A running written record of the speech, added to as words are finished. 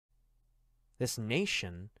this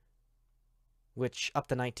nation, which up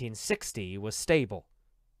to 1960 was stable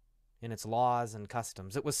in its laws and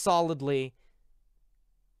customs. It was solidly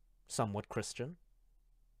somewhat Christian.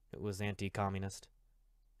 It was anti-communist,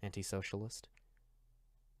 anti-socialist.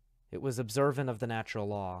 It was observant of the natural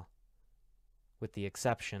law, with the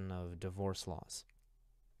exception of divorce laws,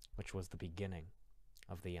 which was the beginning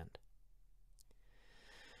of the end.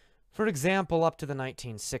 For example, up to the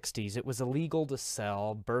 1960s, it was illegal to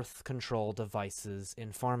sell birth control devices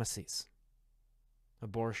in pharmacies.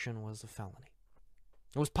 Abortion was a felony.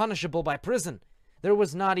 It was punishable by prison. There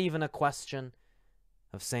was not even a question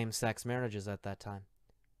of same-sex marriages at that time.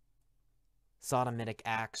 Sodomitic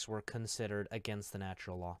acts were considered against the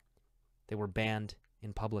natural law. They were banned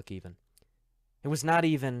in public even. It was not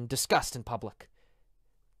even discussed in public.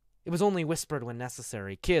 It was only whispered when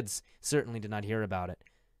necessary. Kids certainly did not hear about it.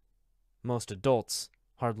 Most adults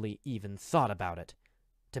hardly even thought about it.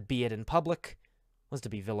 To be it in public was to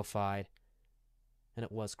be vilified, and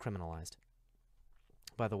it was criminalized.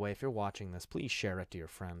 By the way, if you're watching this, please share it to your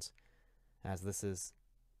friends, as this is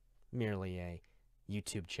merely a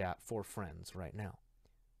YouTube chat for friends right now.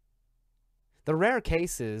 The rare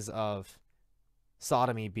cases of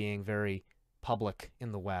sodomy being very public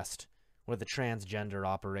in the West were the transgender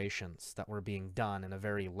operations that were being done in a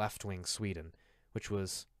very left-wing Sweden, which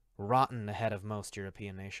was rotten ahead of most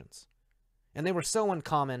European nations. And they were so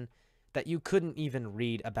uncommon that you couldn't even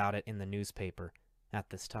read about it in the newspaper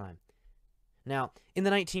at this time. Now, in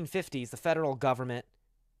the 1950s, the federal government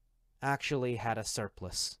actually had a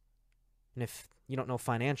surplus. And if you don't know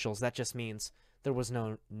financials, that just means there was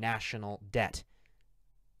no national debt.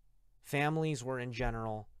 Families were, in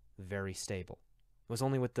general, very stable. It was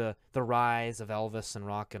only with the rise of Elvis and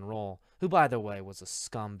rock and roll, who, by the way, was a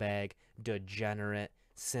scumbag, degenerate,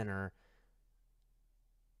 sinner,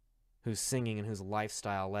 whose singing and whose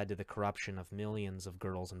lifestyle led to the corruption of millions of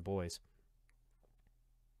girls and boys.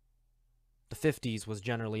 The 50s was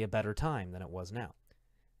generally a better time than it was now.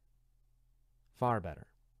 Far better.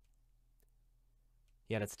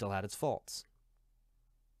 Yet it still had its faults.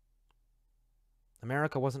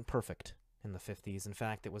 America wasn't perfect in the 50s. In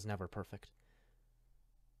fact, it was never perfect.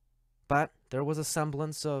 But there was a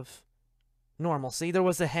semblance of normalcy. There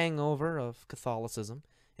was a hangover of Catholicism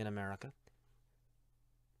in America.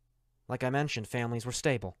 Like I mentioned, families were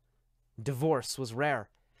stable. Divorce was rare,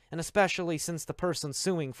 and especially since the person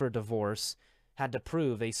suing for divorce had to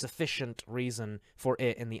prove a sufficient reason for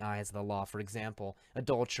it in the eyes of the law. For example,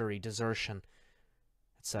 adultery, desertion,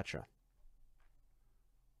 etc.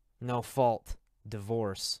 No fault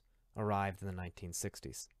divorce arrived in the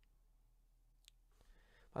 1960s.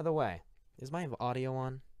 By the way, is my audio on?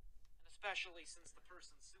 And especially since the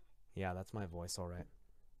person suing. Yeah, that's my voice, all right.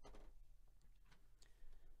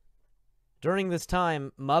 During this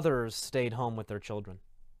time, mothers stayed home with their children.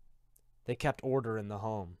 They kept order in the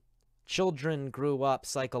home. Children grew up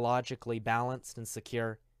psychologically balanced and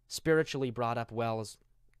secure, spiritually brought up well as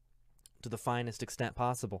to the finest extent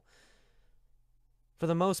possible. For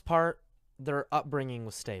the most part, their upbringing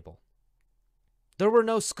was stable. There were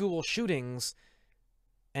no school shootings,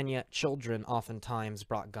 and yet children oftentimes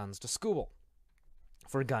brought guns to school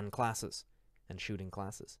for gun classes and shooting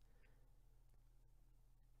classes.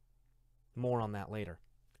 More on that later.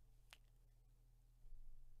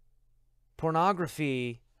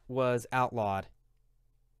 Pornography was outlawed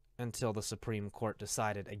until the Supreme Court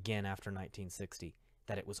decided again after 1960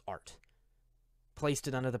 that it was art. Placed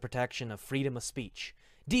it under the protection of freedom of speech.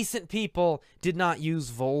 Decent people did not use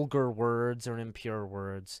vulgar words or impure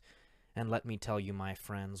words. And let me tell you, my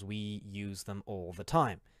friends, we use them all the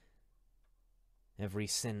time. Every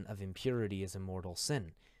sin of impurity is a mortal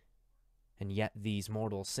sin. And yet these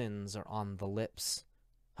mortal sins are on the lips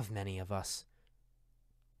of many of us.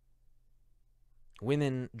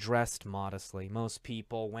 Women dressed modestly. Most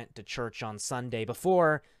people went to church on Sunday.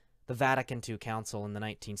 Before the Vatican II Council in the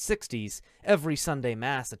 1960s, every Sunday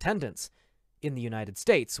Mass attendance in the United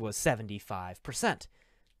States was 75%.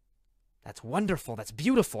 That's wonderful. That's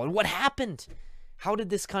beautiful. And what happened? How did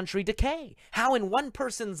this country decay? How in one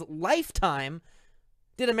person's lifetime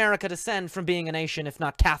did America descend from being a nation, if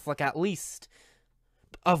not Catholic at least,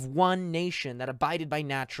 of one nation that abided by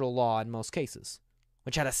natural law in most cases,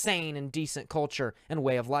 which had a sane and decent culture and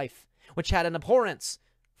way of life, which had an abhorrence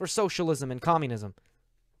for socialism and communism?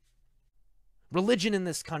 Religion in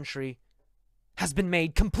this country has been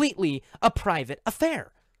made completely a private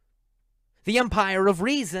affair. The empire of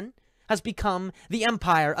reason has become the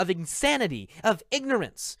empire of insanity, of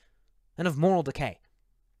ignorance, and of moral decay.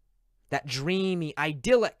 That dreamy,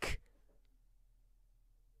 idyllic,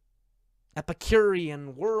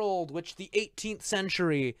 Epicurean world which the 18th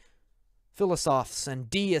century philosophers and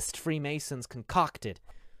deist Freemasons concocted,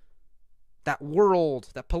 that world,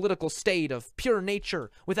 that political state of pure nature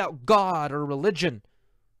without God or religion,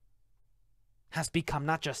 has become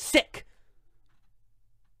not just sick,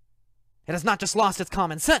 it has not just lost its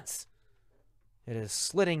common sense, it is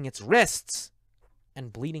slitting its wrists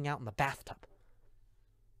and bleeding out in the bathtub.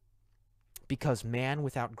 Because man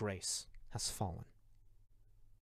without grace has fallen.